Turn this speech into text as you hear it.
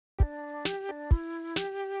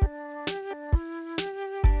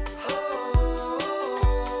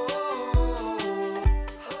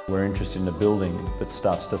We're interested in a building that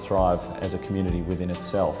starts to thrive as a community within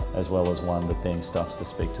itself, as well as one that then starts to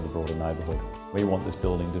speak to the broader neighbourhood. We want this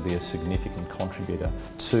building to be a significant contributor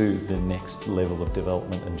to the next level of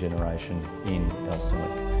development and generation in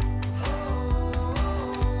Elsternwick.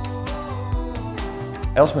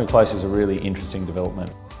 Elsternwick Place is a really interesting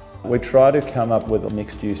development. We try to come up with a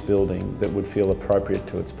mixed-use building that would feel appropriate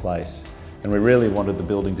to its place. And we really wanted the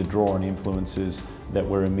building to draw on influences that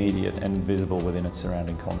were immediate and visible within its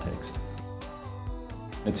surrounding context.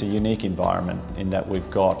 It's a unique environment in that we've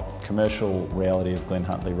got commercial reality of Glen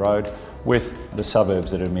Huntly Road with the suburbs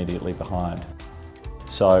that are immediately behind.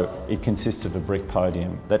 So it consists of a brick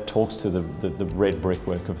podium that talks to the red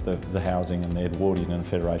brickwork of the housing and the Edwardian and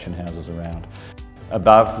Federation houses around.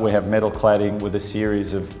 Above we have metal cladding with a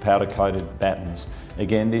series of powder-coated battens.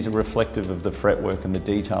 Again, these are reflective of the fretwork and the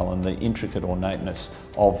detail and the intricate ornateness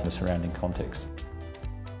of the surrounding context.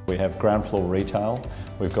 We have ground floor retail,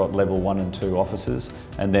 we've got level 1 and 2 offices,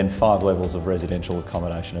 and then 5 levels of residential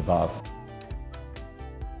accommodation above.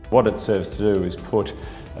 What it serves to do is put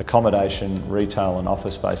accommodation, retail and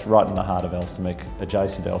office space right in the heart of Elsternwick,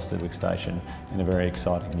 adjacent to Elsternwick Station, in a very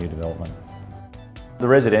exciting new development. The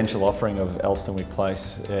residential offering of Elsternwick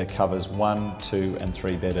Place covers 1, 2 and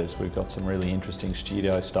 3 bedders. We've got some really interesting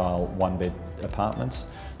studio style 1-bed apartments,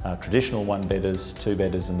 traditional 1-bedders,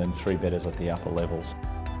 2-bedders and then 3-bedders at the upper levels.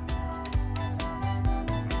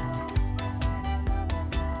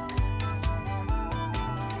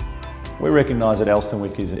 We recognise that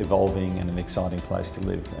Elsternwick is evolving and an exciting place to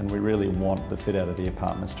live, and we really want the fit out of the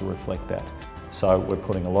apartments to reflect that. So we're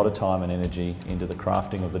putting a lot of time and energy into the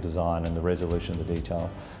crafting of the design and the resolution of the detail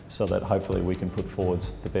so that hopefully we can put forward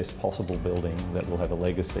the best possible building that will have a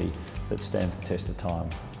legacy that stands the test of time.